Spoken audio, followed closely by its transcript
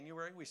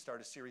January, we start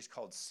a series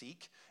called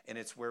Seek, and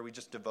it's where we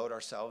just devote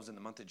ourselves in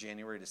the month of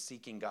January to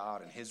seeking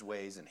God and his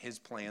ways and his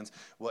plans,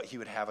 what he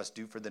would have us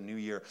do for the new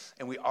year.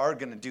 And we are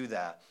going to do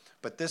that.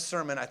 But this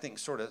sermon, I think,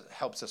 sort of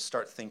helps us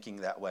start thinking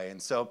that way. And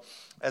so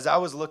as I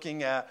was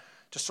looking at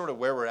just sort of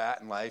where we're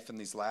at in life in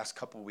these last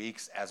couple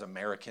weeks as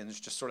Americans,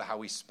 just sort of how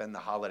we spend the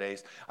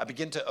holidays, I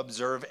begin to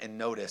observe and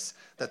notice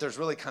that there's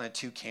really kind of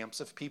two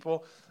camps of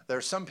people. There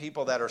are some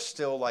people that are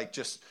still like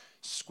just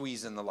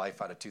squeezing the life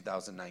out of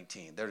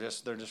 2019. They're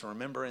just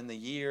remembering the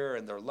year,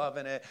 and they're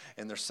loving it,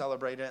 and they're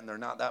celebrating it, and they're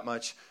not that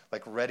much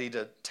like ready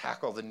to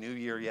tackle the new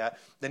year yet.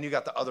 Then you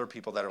got the other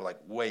people that are like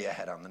way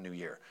ahead on the new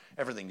year.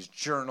 Everything's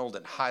journaled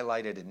and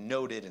highlighted and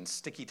noted and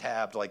sticky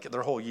tabbed, like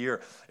their whole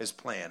year is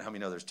planned. How many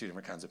know there's two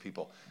different kinds of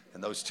people?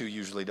 And those two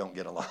usually don't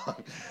get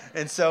along.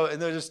 And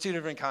there's just two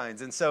different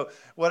kinds. And so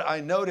what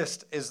I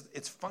noticed is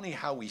it's funny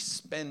how we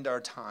spend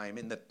our time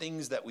in the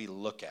things that we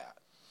look at.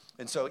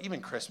 And so even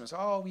Christmas,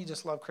 we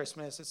just love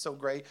Christmas. It's so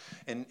great.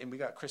 And we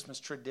got Christmas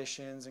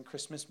traditions and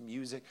Christmas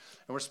music.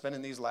 And we're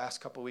spending these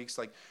last couple weeks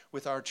like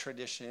with our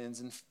traditions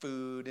and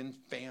food and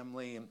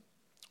family. And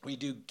we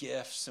do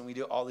gifts and we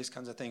do all these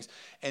kinds of things.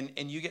 And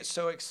you get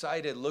so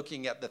excited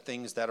looking at the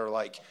things that are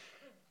like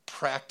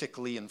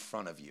practically in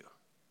front of you.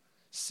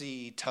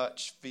 See,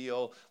 touch,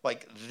 feel,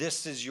 like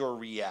this is your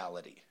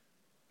reality.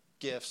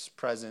 Gifts,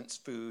 presents,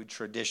 food,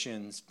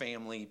 traditions,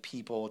 family,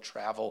 people,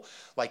 travel.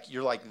 Like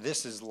you're like,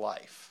 this is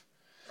life.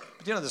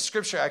 But the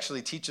scripture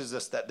actually teaches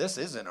us that this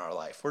isn't our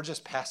life. We're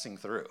just passing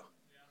through,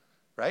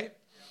 right?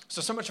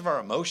 So much of our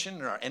emotion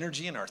and our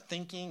energy and our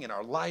thinking and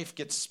our life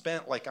gets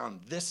spent like on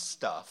this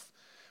stuff.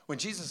 When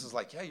Jesus is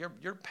like, yeah,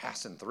 you're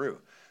passing through.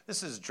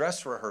 This is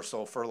dress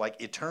rehearsal for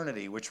like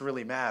eternity, which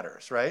really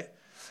matters, right?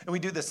 And we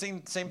do the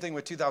same thing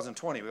with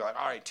 2020. We're like,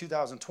 all right,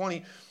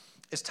 2020.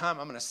 It's time.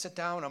 I'm going to sit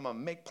down. I'm going to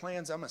make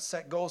plans. I'm going to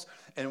set goals.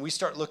 And we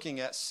start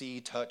looking at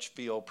see, touch,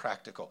 feel,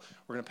 practical.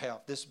 We're going to pay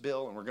off this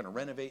bill, and we're going to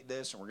renovate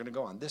this, and we're going to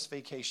go on this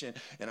vacation,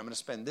 and I'm going to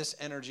spend this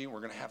energy, and we're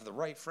going to have the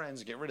right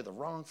friends and get rid of the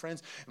wrong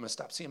friends. I'm going to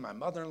stop seeing my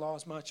mother-in-law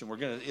as much, and we're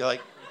going to,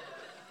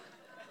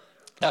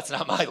 that's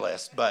not my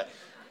list, but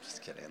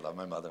just kidding. I love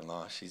my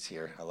mother-in-law. She's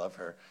here. I love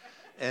her.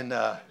 And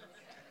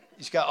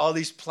she's got all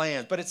these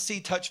plans, but it's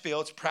see, touch,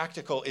 feel. It's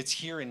practical. It's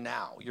here and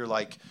now. You're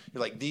like,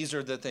 these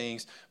are the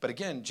things. But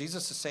again,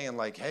 Jesus is saying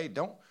like, hey,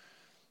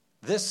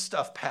 this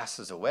stuff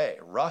passes away.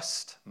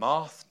 Rust,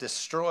 moth,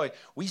 destroy.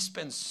 We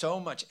spend so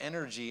much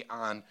energy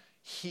on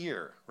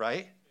here,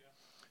 right? Yeah.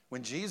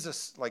 When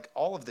Jesus, like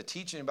all of the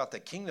teaching about the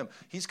kingdom,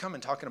 he's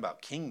coming talking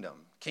about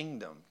kingdom,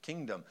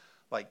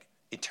 like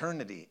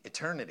eternity.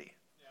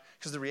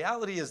 Because the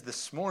reality is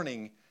this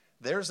morning,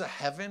 there's a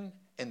heaven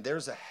and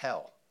there's a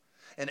hell.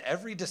 And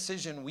every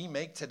decision we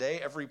make today,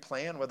 every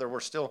plan, whether we're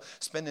still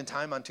spending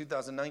time on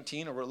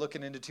 2019 or we're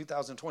looking into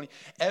 2020,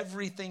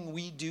 everything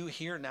we do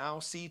here now,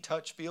 see,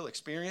 touch, feel,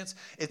 experience,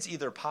 it's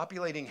either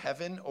populating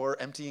heaven or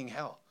emptying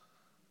hell.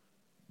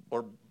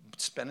 Or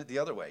spend it the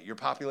other way. You're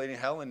populating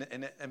hell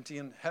and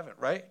emptying heaven,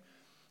 right?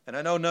 And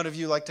I know none of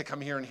you like to come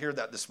here and hear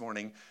that this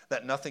morning,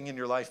 that nothing in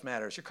your life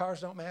matters. Your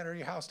cars don't matter,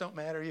 your house don't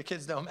matter, your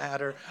kids don't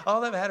matter. All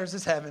that matters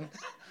is heaven.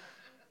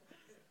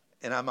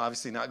 And I'm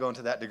obviously not going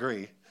to that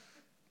degree.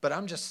 But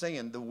I'm just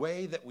saying the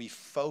way that we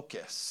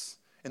focus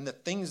and the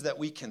things that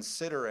we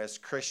consider as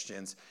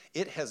Christians,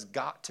 it has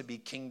got to be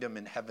kingdom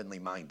and heavenly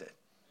minded.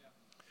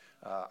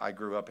 I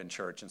grew up in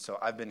church, and so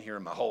I've been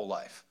hearing my whole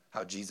life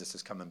how Jesus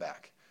is coming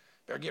back.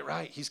 Better get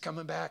right. He's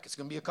coming back. It's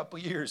going to be a couple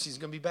years. He's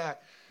going to be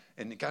back.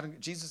 And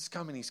Jesus is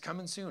coming. He's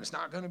coming soon. It's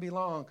not going to be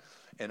long.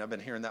 And I've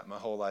been hearing that my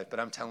whole life. But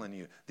I'm telling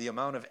you, the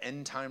amount of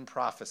end time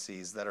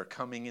prophecies that are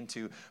coming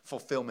into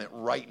fulfillment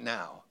right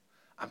now,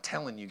 I'm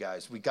telling you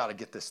guys, we got to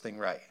get this thing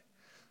right.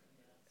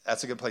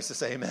 That's a good place to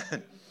say amen.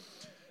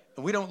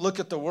 And we don't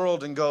look at the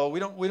world and go, we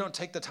don't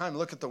take the time to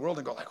look at the world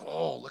and go like,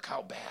 oh, look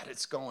how bad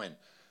it's going.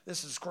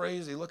 This is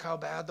crazy. Look how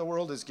bad the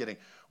world is getting.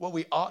 What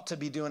we ought to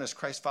be doing as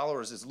Christ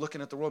followers is looking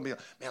at the world and being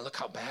like, man, look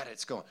how bad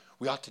it's going.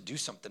 We ought to do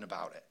something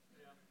about it.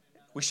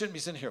 We shouldn't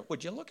be sitting here,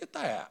 would you look at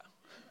that?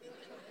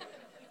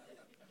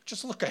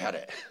 Just look at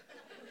it.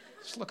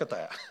 Just look at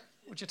that.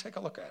 Would you take a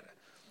look at it?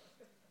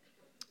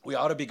 We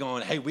ought to be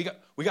going, hey, we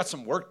got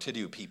some work to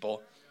do,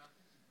 people.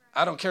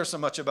 I don't care so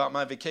much about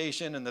my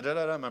vacation and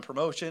my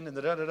promotion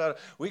and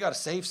We got to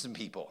save some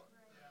people.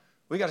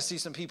 We got to see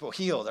some people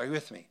healed. Are you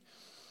with me?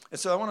 And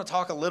so I want to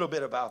talk a little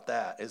bit about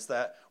that, is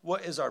that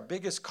what is our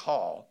biggest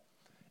call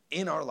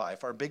in our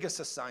life, our biggest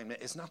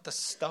assignment is not the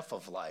stuff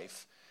of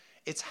life.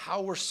 It's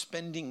how we're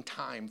spending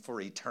time for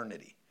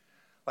eternity.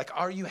 Like,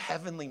 are you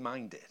heavenly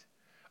minded?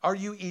 Are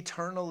you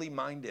eternally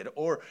minded?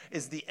 Or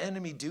is the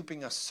enemy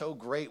duping us so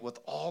great with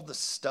all the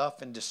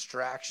stuff and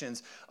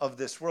distractions of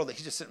this world that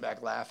he's just sitting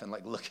back laughing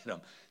like, look at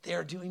them. They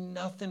are doing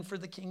nothing for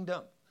the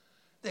kingdom.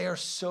 They are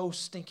so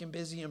stinking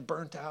busy and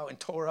burnt out and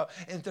tore up,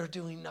 and they're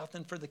doing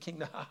nothing for the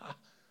kingdom.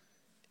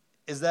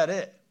 Is that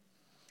it?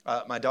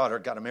 My daughter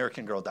got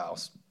American Girl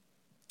dolls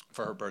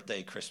for her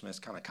birthday, Christmas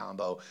kind of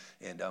combo,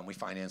 and we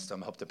financed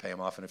them, hope to pay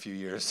them off in a few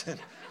years.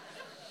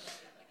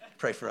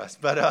 Pray for us.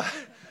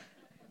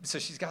 so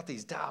she's got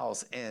these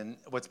dowels, and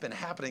what's been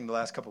happening the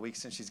last couple of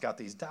weeks since she's got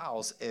these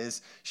dowels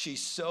is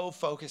she's so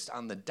focused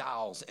on the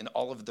dowels and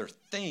all of their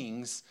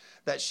things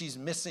that she's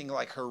missing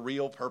like her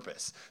real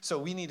purpose. So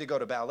we need to go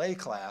to ballet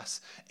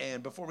class,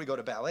 and before we go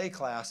to ballet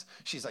class,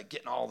 she's like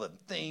getting all the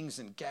things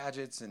and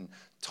gadgets and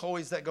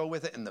toys that go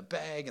with it, and the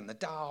bag and the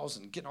dowels,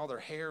 and getting all their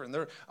hair and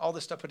all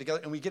this stuff put together.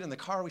 And we get in the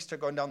car, we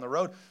start going down the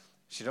road.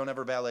 She don't have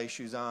her ballet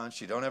shoes on.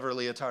 She don't have her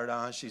leotard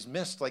on. She's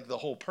missed like the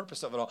whole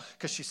purpose of it all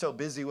because she's so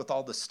busy with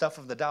all the stuff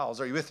of the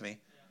dolls. Are you with me?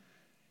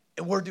 Yeah.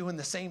 And we're doing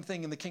the same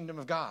thing in the kingdom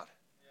of God.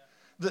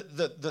 Yeah.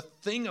 The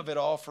thing of it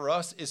all for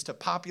us is to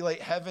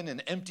populate heaven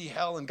and empty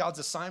hell, and God's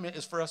assignment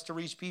is for us to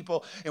reach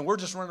people, and we're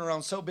just running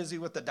around so busy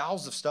with the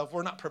dolls of stuff,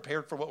 we're not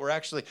prepared for what we're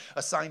actually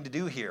assigned to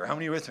do here. How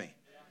many are with me?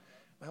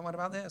 Yeah. Well, what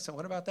about this and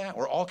what about that?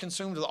 We're all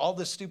consumed with all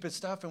this stupid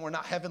stuff, and we're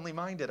not heavenly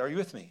minded. Are you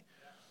with me?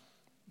 Yeah.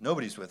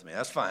 Nobody's with me.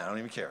 That's fine. I don't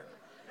even care.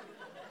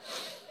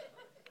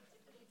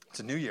 It's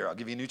a new year. I'll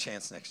give you a new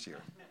chance next year.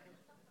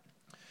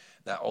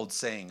 That old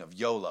saying of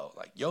YOLO,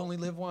 like you only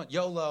live once.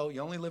 YOLO, you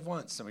only live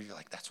once. Some of you are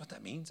like, that's what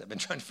that means? I've been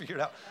trying to figure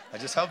it out. I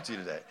just helped you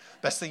today.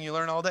 Best thing you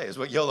learn all day is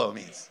what YOLO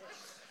means.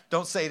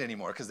 Don't say it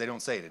anymore because they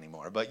don't say it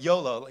anymore. But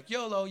YOLO, like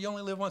YOLO, you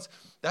only live once.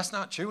 That's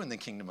not true in the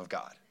kingdom of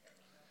God.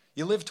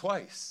 You live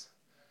twice.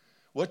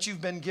 What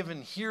you've been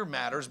given here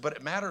matters, but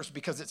it matters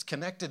because it's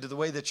connected to the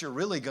way that you're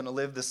really going to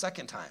live the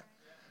second time.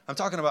 I'm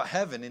talking about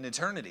heaven in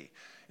eternity.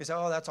 You say,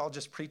 oh, that's all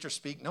just preacher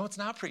speak. No, it's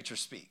not preacher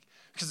speak.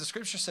 Because the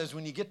scripture says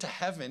when you get to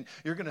heaven,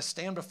 you're going to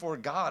stand before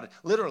God.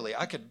 Literally,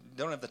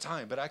 don't have the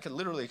time, but I could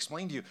literally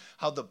explain to you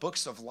how the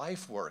books of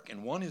life work.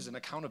 And one is an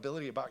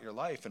accountability about your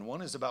life, and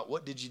one is about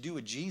what did you do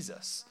with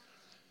Jesus.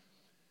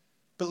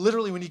 But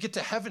literally, when you get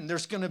to heaven,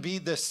 there's going to be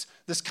this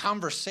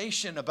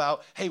conversation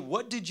about, hey,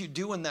 what did you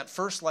do in that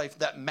first life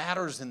that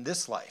matters in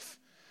this life?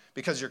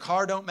 Because your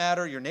car don't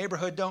matter, your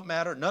neighborhood don't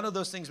matter, none of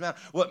those things matter.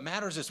 What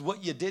matters is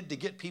what you did to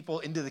get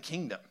people into the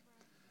kingdom.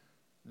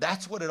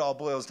 That's what it all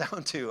boils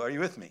down to. Are you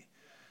with me?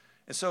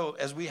 And so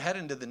as we head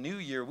into the new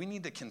year, we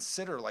need to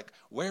consider, like,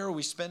 where are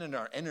we spending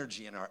our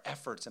energy and our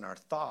efforts and our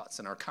thoughts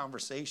and our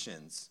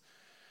conversations?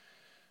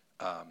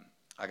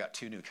 I got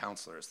 2 new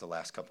counselors the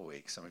last couple of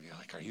weeks. Some of you are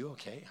like, are you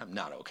okay? I'm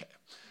not okay.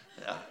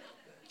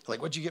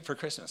 Like, what'd you get for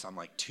Christmas? I'm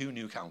like, 2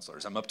 new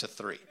counselors. I'm up to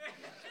 3.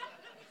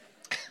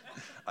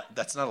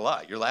 That's not a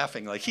lie. You're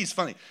laughing like he's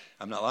funny.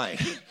 I'm not lying.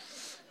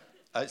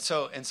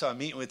 So I'm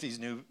meeting with these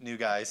new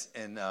guys,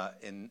 and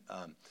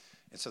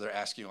so they're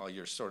asking all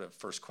your sort of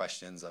first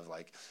questions of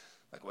like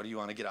what do you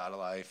want to get out of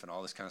life and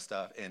all this kind of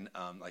stuff, and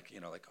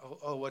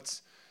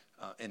what's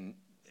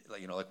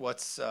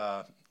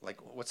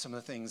what's some of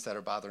the things that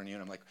are bothering you,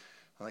 and I'm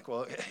like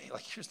well,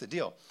 like here's the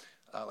deal,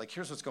 like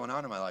here's what's going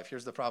on in my life.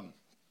 Here's the problem,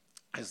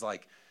 is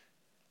like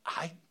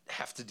I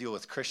have to deal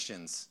with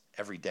Christians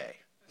every day.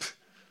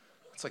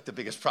 It's like the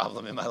biggest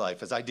problem in my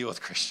life is I deal with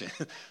Christians.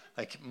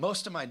 Like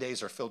most of my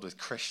days are filled with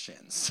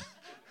Christians.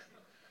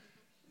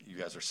 You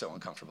guys are so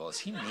uncomfortable. Does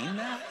he mean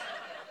that?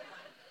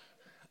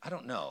 I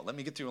don't know. Let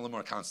me get through a little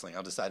more counseling.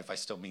 I'll decide if I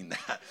still mean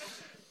that.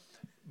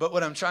 But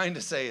what I'm trying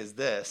to say is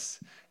this,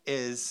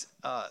 is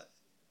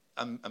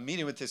I'm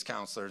meeting with his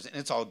counselors, and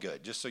it's all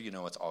good. Just so you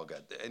know, it's all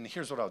good. And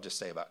here's what I'll just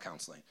say about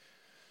counseling.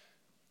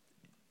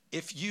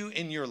 If you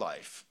in your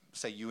life,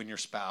 say you and your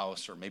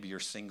spouse, or maybe you're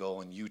single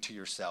and you to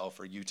yourself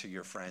or you to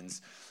your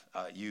friends,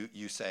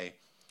 you say,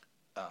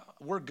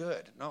 we're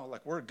good. No,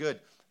 like we're good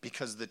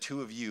because the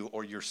two of you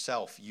or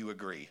yourself, you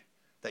agree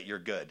that you're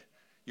good.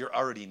 You're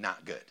already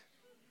not good.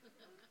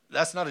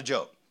 That's not a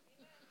joke.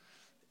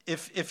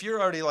 If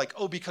you're already like,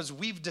 oh, because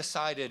we've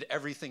decided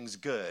everything's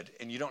good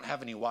and you don't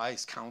have any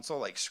wise counsel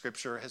like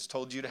Scripture has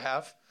told you to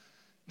have,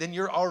 then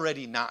you're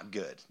already not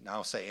good.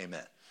 Now say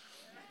amen.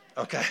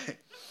 Okay?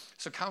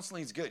 So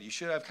counseling is good. You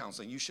should have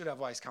counseling. You should have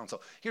wise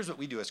counsel. Here's what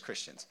we do as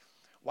Christians.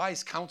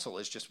 Wise counsel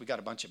is just we got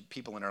a bunch of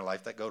people in our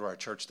life that go to our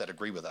church that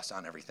agree with us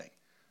on everything.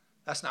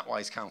 That's not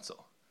wise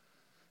counsel.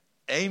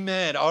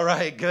 Amen. All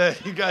right, good.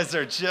 You guys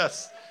are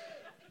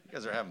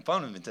having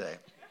fun with me today.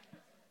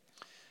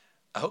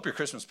 I hope your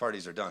Christmas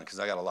parties are done because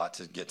I got a lot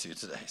to get to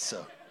today.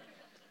 So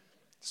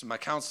my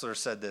counselor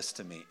said this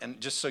to me, and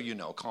just so you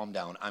know, calm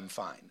down. I'm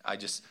fine. I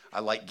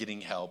like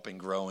getting help and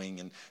growing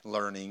and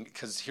learning,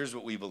 because here's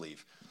what we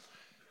believe.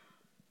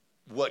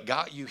 What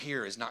got you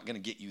here is not going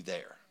to get you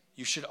there.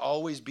 You should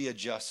always be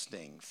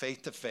adjusting,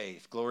 faith to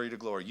faith, glory to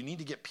glory. You need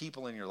to get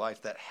people in your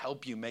life that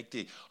help you make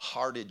the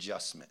hard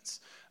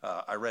adjustments.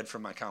 I read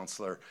from my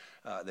counselor,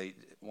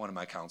 one of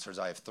my counselors,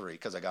 I have 3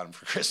 because I got them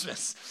for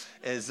Christmas,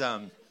 is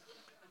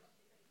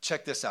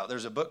check this out.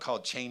 There's a book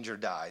called Change or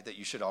Die that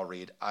you should all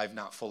read. I've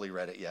not fully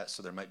read it yet,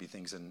 so there might be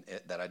things in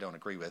it that I don't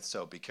agree with,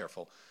 so be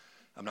careful.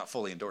 I'm not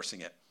fully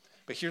endorsing it.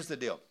 But here's the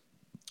deal.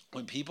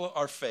 When people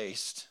are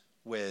faced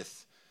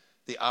with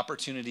the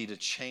opportunity to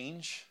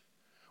change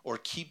or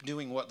keep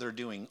doing what they're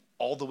doing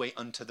all the way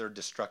unto their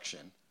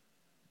destruction,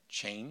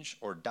 change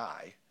or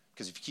die,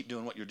 because if you keep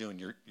doing what you're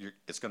doing,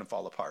 it's going to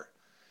fall apart.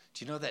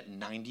 Do you know that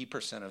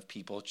 90% of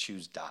people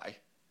choose die?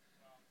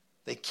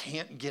 They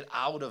can't get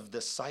out of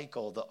the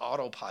cycle, the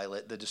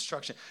autopilot, the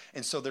destruction.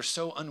 And so they're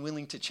so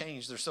unwilling to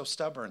change. They're so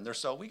stubborn.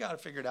 We got to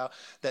figure it out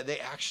that they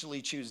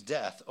actually choose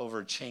death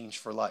over change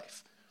for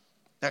life.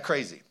 Not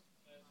crazy.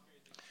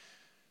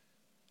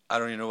 I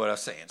don't even know what I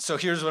was saying. So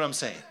here's what I'm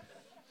saying.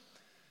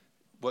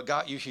 What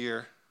got you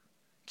here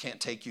can't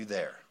take you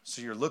there.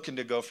 So you're looking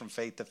to go from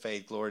faith to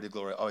faith, glory to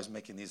glory, always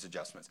making these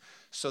adjustments.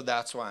 So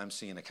that's why I'm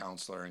seeing a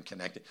counselor and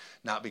connected,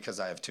 not because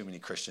I have too many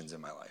Christians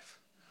in my life.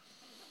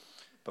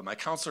 But my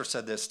counselor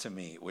said this to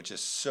me, which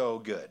is so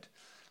good.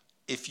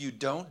 If you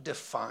don't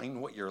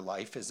define what your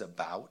life is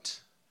about,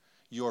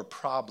 your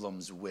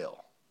problems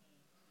will.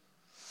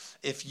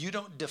 If you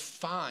don't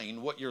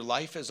define what your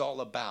life is all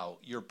about,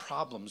 your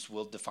problems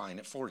will define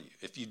it for you.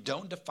 If you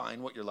don't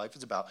define what your life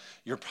is about,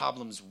 your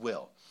problems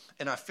will.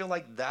 And I feel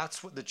like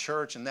that's what the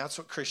church and that's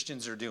what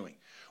Christians are doing.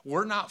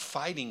 We're not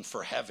fighting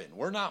for heaven.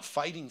 We're not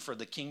fighting for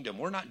the kingdom.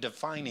 We're not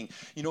defining,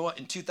 you know what,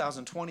 in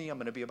 2020, I'm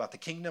going to be about the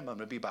kingdom. I'm going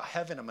to be about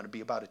heaven. I'm going to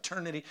be about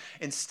eternity.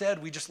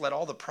 Instead, we just let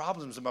all the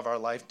problems of our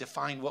life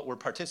define what we're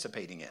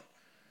participating in.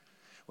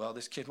 Well,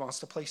 this kid wants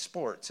to play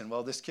sports, and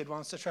well, this kid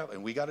wants to travel,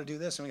 and we got to do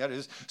this, and we got to do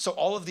this. So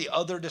all of the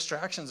other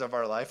distractions of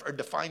our life are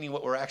defining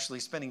what we're actually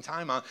spending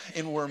time on,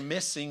 and we're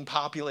missing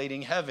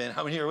populating heaven.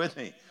 How many are with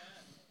me?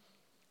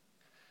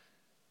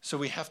 So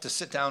we have to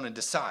sit down and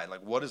decide,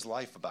 like, what is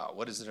life about?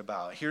 What is it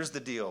about? Here's the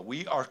deal.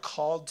 We are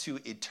called to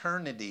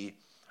eternity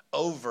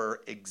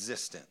over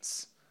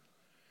existence.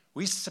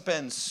 We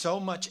spend so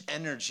much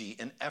energy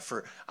and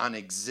effort on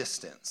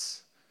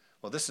existence.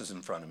 Well, this is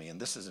in front of me, and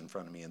this is in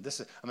front of me, and I'm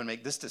going to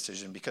make this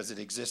decision because it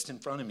exists in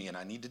front of me, and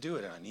I need to do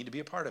it, and I need to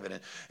be a part of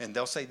it. And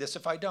they'll say this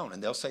if I don't,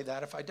 and they'll say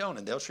that if I don't,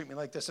 and they'll treat me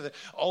like this.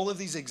 All of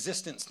these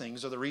existence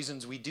things are the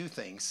reasons we do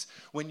things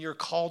when you're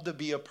called to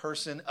be a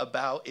person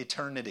about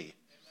eternity.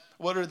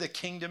 What are the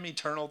kingdom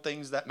eternal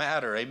things that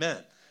matter?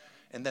 Amen.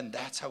 And then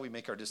that's how we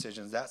make our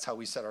decisions. That's how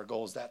we set our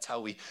goals. That's how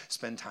we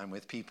spend time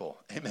with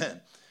people.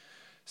 Amen.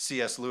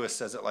 C.S. Lewis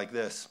says it like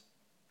this.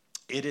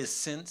 It is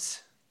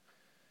since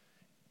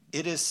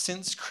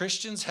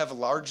Christians have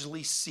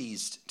largely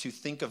ceased to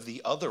think of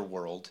the other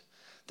world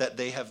that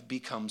they have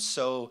become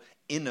so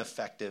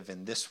ineffective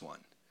in this one.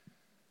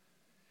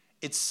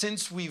 It's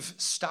since we've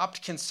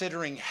stopped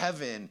considering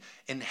heaven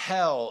and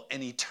hell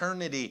and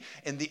eternity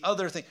and the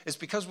other thing. It's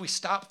because we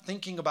stopped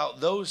thinking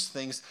about those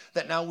things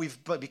that now we've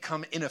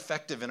become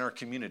ineffective in our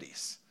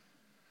communities.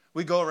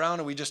 We go around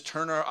and we just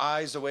turn our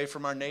eyes away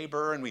from our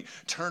neighbor, and we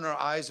turn our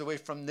eyes away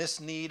from this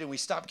need, and we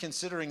stop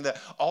considering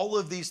that all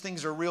of these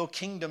things are real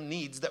kingdom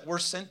needs that we're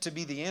sent to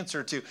be the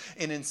answer to,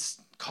 and it's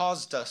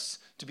caused us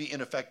to be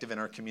ineffective in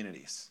our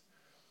communities.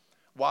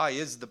 Why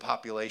is the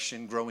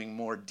population growing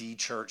more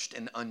de-churched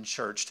and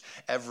unchurched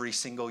every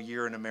single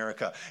year in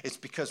America? It's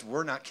because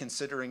we're not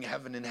considering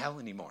heaven and hell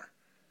anymore.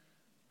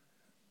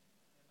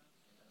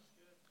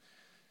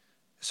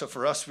 So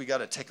for us, we got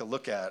to take a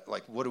look at,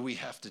 like, what do we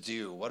have to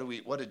do?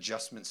 What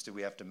adjustments do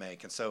we have to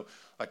make? And so,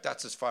 like,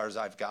 that's as far as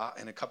I've got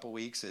in a couple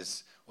weeks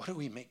is, what do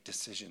we make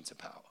decisions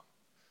about?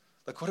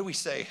 Like, what do we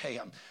say? Hey,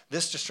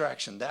 this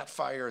distraction, that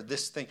fire,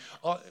 this thing.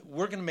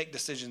 We're going to make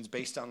decisions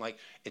based on, like,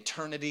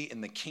 eternity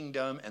and the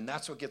kingdom, and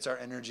that's what gets our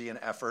energy and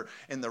effort,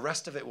 and the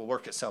rest of it will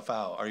work itself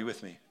out. Are you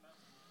with me?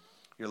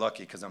 You're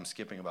lucky because I'm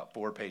skipping about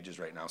 4 pages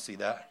right now. See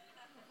that?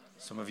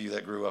 Some of you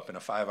that grew up in a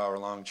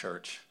 5-hour-long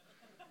church,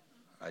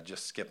 I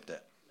just skipped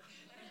it.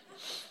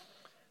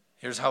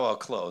 Here's how I'll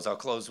close. I'll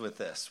close with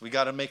this. We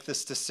got to make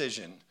this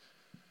decision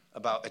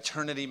about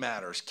eternity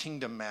matters,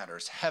 kingdom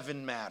matters,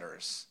 heaven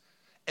matters.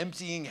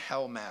 Emptying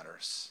hell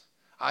matters.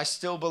 I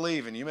still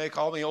believe, and you may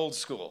call me old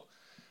school,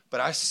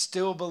 but I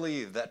still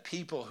believe that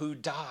people who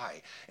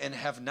die and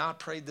have not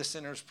prayed the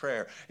sinner's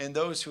prayer, and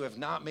those who have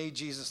not made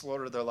Jesus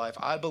Lord of their life,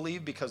 I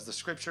believe, because the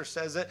scripture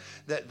says it,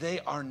 that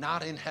they are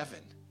not in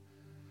heaven.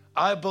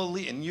 I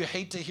believe, and you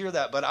hate to hear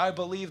that, but I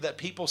believe that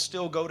people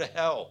still go to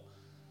hell.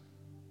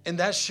 And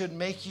that should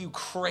make you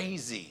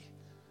crazy.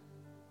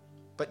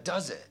 But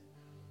does it?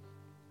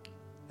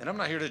 And I'm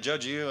not here to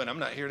judge you, and I'm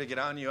not here to get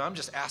on you. I'm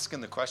just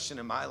asking the question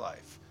in my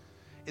life.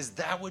 Is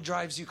that what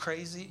drives you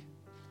crazy?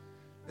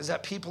 Is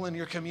that people in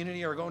your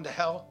community are going to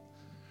hell?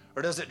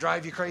 Or does it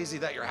drive you crazy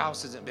that your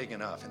house isn't big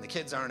enough and the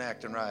kids aren't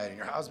acting right and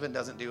your husband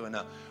doesn't do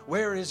enough?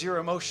 Where is your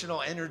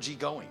emotional energy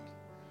going?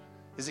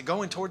 Is it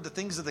going toward the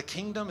things of the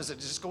kingdom? Is it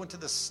just going to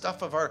the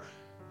stuff of our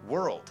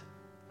world?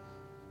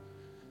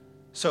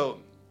 So,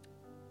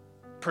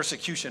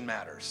 persecution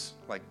matters.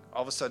 Like,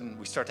 all of a sudden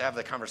we start to have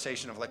the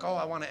conversation of, like, oh,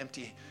 I want to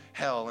empty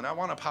hell and I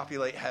want to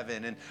populate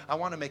heaven and I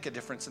want to make a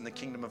difference in the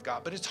kingdom of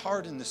God. But it's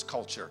hard in this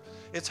culture.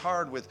 It's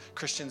hard with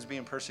Christians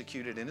being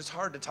persecuted, and it's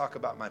hard to talk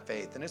about my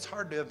faith, and it's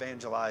hard to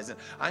evangelize. And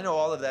I know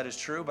all of that is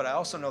true, but I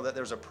also know that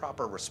there's a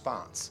proper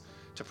response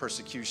to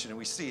persecution. And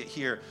we see it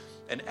here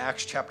in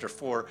Acts chapter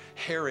 4.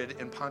 Herod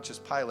and Pontius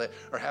Pilate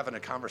are having a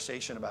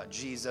conversation about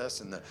Jesus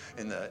and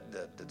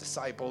the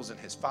disciples and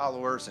his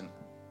followers and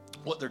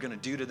what they're going to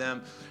do to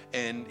them.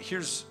 And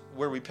here's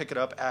where we pick it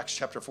up. Acts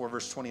chapter 4,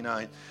 verse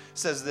 29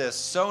 says this: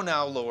 "So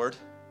now, Lord,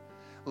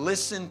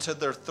 listen to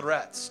their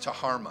threats to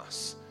harm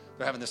us."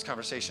 We're having this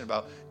conversation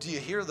about, do you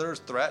hear there's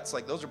threats?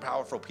 Like, those are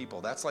powerful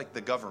people. That's like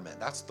the government.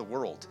 That's the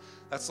world.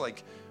 That's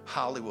like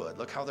Hollywood.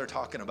 Look how they're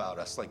talking about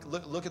us. Like,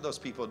 look at those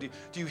people. Do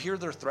you hear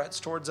their threats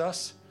towards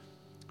us?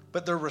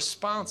 But their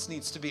response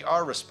needs to be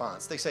our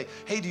response. They say,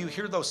 hey, do you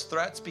hear those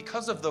threats?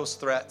 Because of those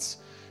threats,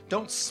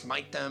 don't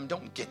smite them.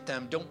 Don't get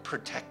them. Don't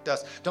protect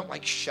us. Don't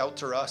like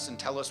shelter us and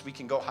tell us we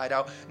can go hide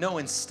out. No,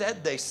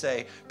 instead they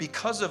say,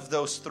 because of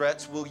those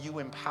threats, will you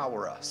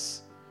empower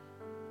us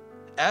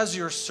as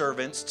your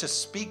servants to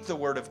speak the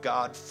word of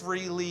God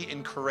freely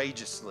and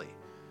courageously.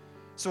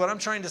 So what I'm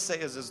trying to say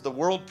is, as the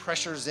world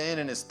pressures in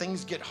and as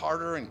things get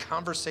harder and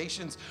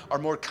conversations are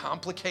more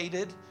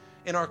complicated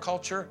in our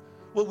culture,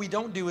 what we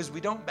don't do is we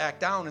don't back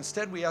down.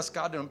 Instead, we ask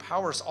God to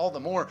empower us all the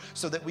more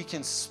so that we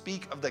can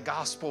speak of the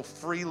gospel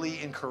freely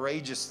and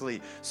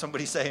courageously.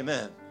 Somebody say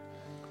amen.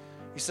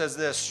 He says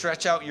this,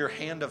 stretch out your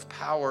hand of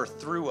power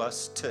through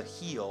us to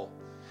heal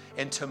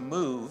and to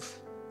move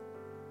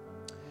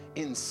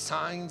in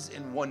signs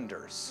and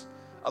wonders.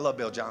 I love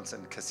Bill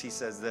Johnson because he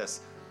says this.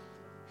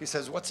 He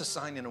says, what's a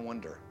sign and a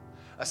wonder?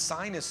 A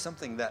sign is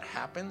something that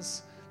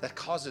happens that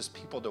causes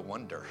people to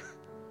wonder.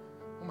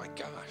 Oh my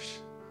gosh,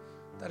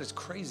 that is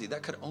crazy.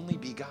 That could only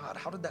be God.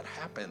 How did that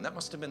happen? That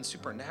must have been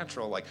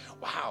supernatural. Like,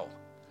 wow.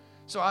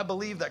 So I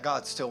believe that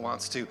God still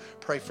wants to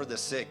pray for the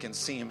sick and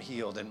see him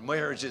healed and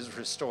marriages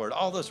restored.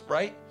 All those,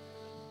 right?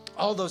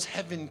 All those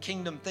heaven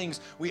kingdom things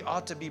we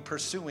ought to be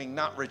pursuing,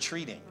 not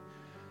retreating.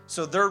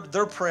 So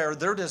their prayer,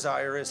 their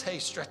desire is, hey,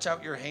 stretch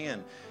out your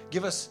hand.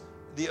 Give us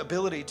the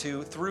ability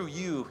to, through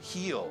you,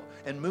 heal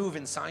and move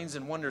in signs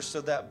and wonders so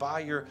that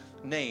by your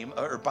name,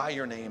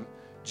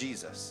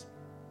 Jesus.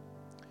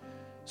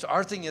 So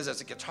our thing is,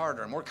 as it gets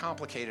harder and more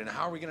complicated, and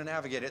how are we going to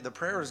navigate it? The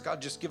prayer is, God,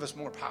 just give us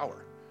more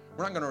power.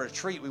 We're not going to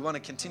retreat. We want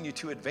to continue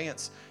to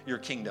advance your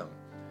kingdom.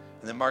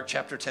 And then Mark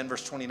chapter 10,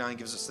 verse 29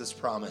 gives us this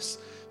promise.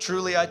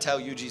 Truly I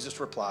tell you, Jesus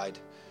replied,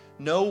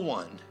 no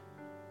one,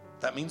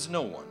 that means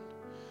no one,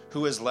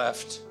 who has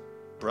left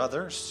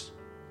brothers,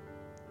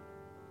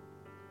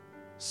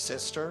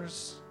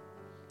 sisters,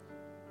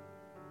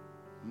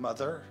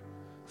 mother,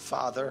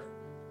 father,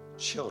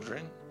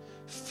 children,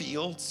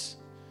 fields,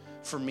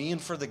 for me and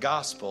for the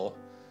gospel,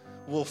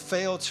 will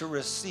fail to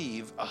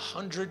receive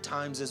 100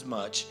 times as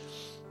much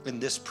in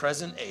this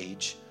present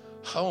age,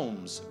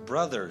 homes,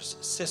 brothers,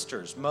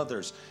 sisters,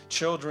 mothers,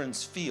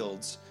 children's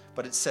fields,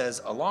 but it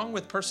says, along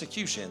with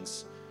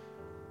persecutions,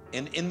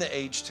 and in the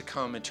age to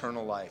come,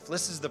 eternal life.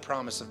 This is the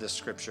promise of this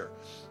scripture.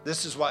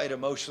 This is why it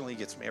emotionally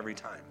gets me every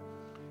time,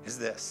 is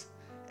this.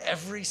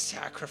 Every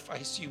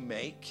sacrifice you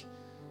make,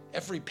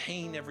 every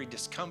pain, every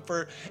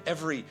discomfort,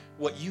 every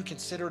what you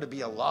consider to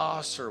be a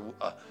loss or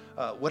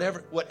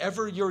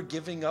whatever you're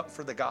giving up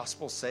for the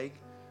gospel's sake,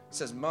 it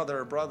says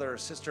mother, brother,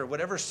 sister,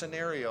 whatever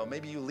scenario,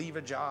 maybe you leave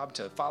a job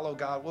to follow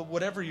God,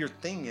 whatever your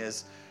thing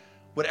is,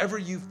 whatever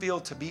you feel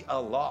to be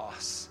a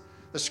loss,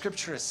 the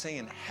scripture is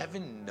saying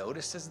heaven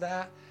notices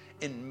that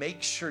and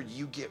make sure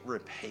you get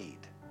repaid.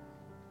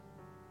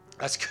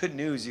 That's good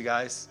news, you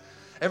guys.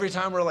 Every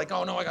time we're like,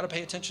 oh no, I got to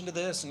pay attention to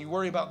this, and you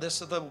worry about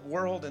this of the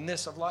world and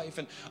this of life,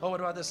 and oh, what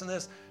about this and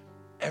this?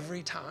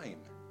 Every time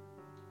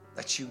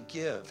that you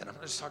give, and I'm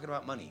not just talking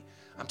about money,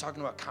 I'm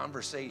talking about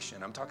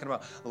conversation, I'm talking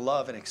about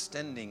love and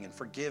extending and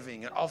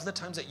forgiving, and all the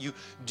times that you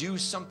do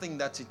something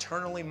that's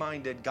eternally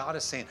minded, God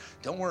is saying,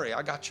 don't worry,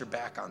 I got your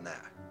back on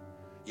that.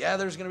 Yeah,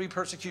 there's going to be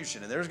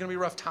persecution, and there's going to be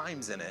rough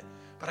times in it,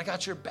 but I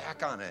got your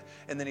back on it.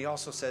 And then he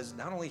also says,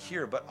 not only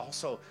here, but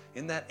also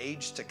in that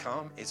age to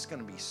come, it's going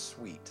to be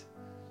sweet.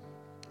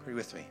 Are you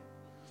with me?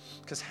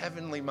 Because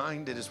heavenly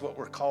minded is what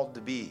we're called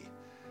to be.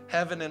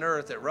 Heaven and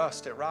earth, it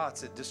rusts, it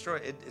rots, it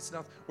destroys. It's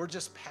not. We're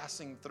just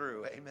passing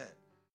through. Amen.